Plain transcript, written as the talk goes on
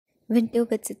Winter,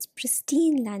 with its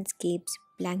pristine landscapes,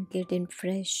 blanketed in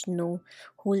fresh snow,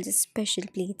 holds a special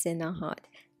place in our heart.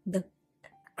 The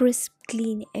crisp,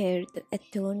 clean air, the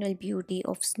eternal beauty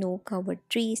of snow covered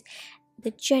trees,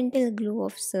 the gentle glow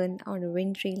of sun on a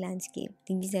wintry landscape.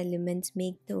 These elements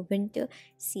make the winter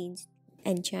scenes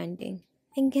enchanting.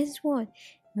 And guess what?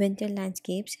 Winter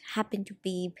landscapes happen to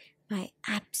be my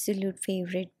absolute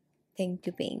favorite thing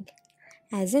to paint.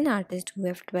 As an artist who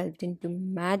have delved into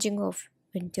magic of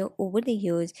winter over the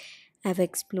years, I've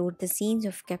explored the scenes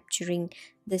of capturing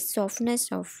the softness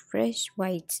of fresh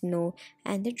white snow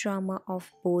and the drama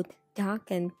of both dark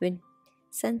and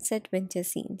sunset winter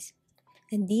scenes.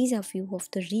 And these are few of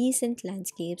the recent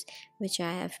landscapes which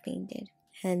I have painted.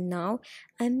 And now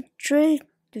I'm thrilled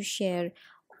to share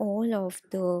all of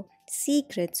the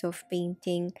secrets of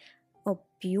painting a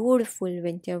beautiful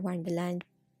winter wonderland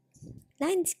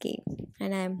landscape,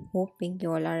 and I'm hoping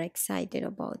you all are excited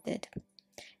about it.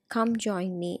 Come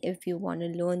join me if you want to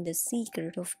learn the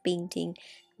secret of painting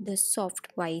the soft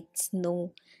white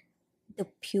snow, the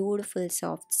beautiful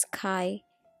soft sky,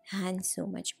 and so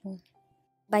much more.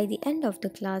 By the end of the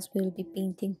class, we will be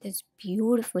painting this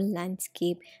beautiful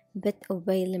landscape with a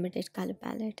very limited color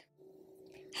palette.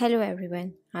 Hello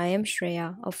everyone, I am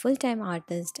Shreya, a full time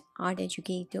artist, art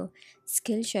educator,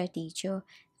 Skillshare teacher,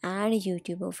 and a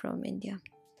YouTuber from India.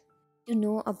 To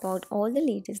know about all the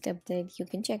latest updates, you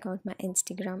can check out my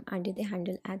Instagram under the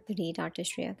handle at the rate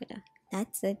artist.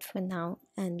 That's it for now,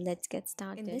 and let's get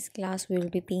started. In this class, we will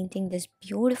be painting this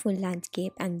beautiful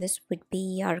landscape, and this would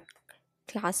be our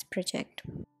class project.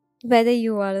 Whether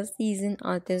you are a seasoned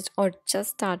artist or just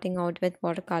starting out with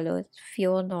watercolors,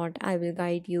 fear not, I will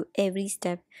guide you every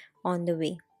step on the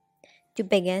way. To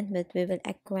begin with, we will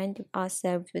acquaint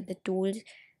ourselves with the tools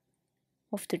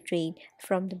of the trade,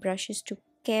 from the brushes to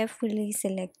carefully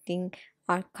selecting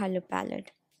our color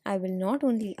palette. I will not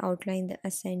only outline the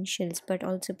essentials but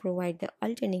also provide the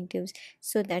alternatives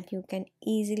so that you can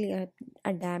easily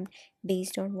adapt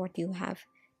based on what you have.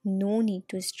 No need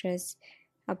to stress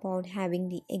about having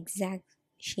the exact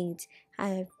shades. I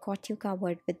have got you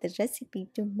covered with the recipe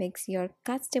to mix your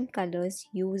custom colors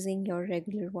using your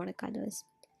regular watercolors.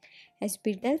 As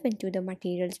we delve into the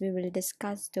materials, we will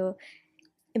discuss the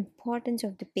importance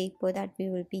of the paper that we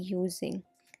will be using.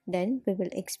 Then we will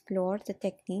explore the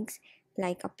techniques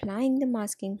like applying the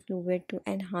masking fluid to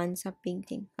enhance our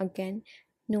painting. Again,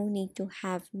 no need to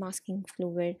have masking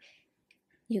fluid.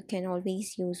 You can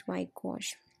always use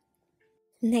whitewash.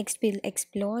 Next, we'll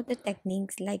explore the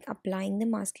techniques like applying the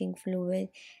masking fluid,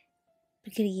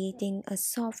 creating a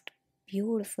soft,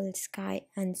 beautiful sky,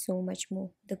 and so much more.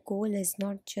 The goal is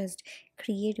not just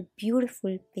create a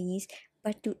beautiful piece,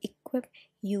 but to equip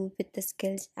you with the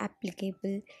skills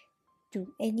applicable to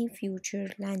any future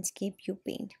landscape you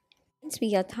paint. Once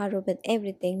we are thorough with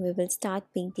everything, we will start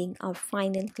painting our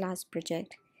final class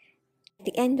project. At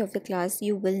the end of the class,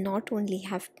 you will not only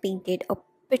have painted a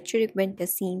picturesque winter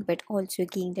scene but also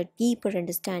gained a deeper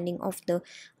understanding of the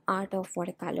art of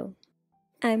watercolor.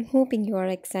 I'm hoping you are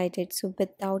excited, so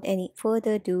without any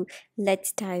further ado,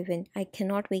 let's dive in. I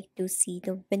cannot wait to see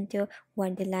the winter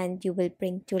wonderland you will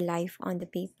bring to life on the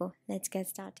paper. Let's get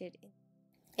started.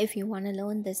 If you want to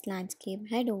learn this landscape,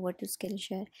 head over to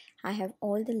Skillshare. I have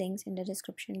all the links in the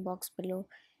description box below.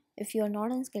 If you are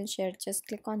not on Skillshare, just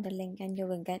click on the link and you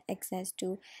will get access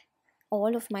to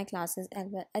all of my classes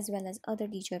as well as other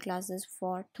teacher classes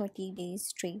for 30 days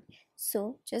straight.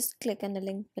 So just click on the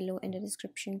link below in the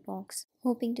description box.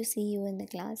 Hoping to see you in the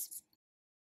class.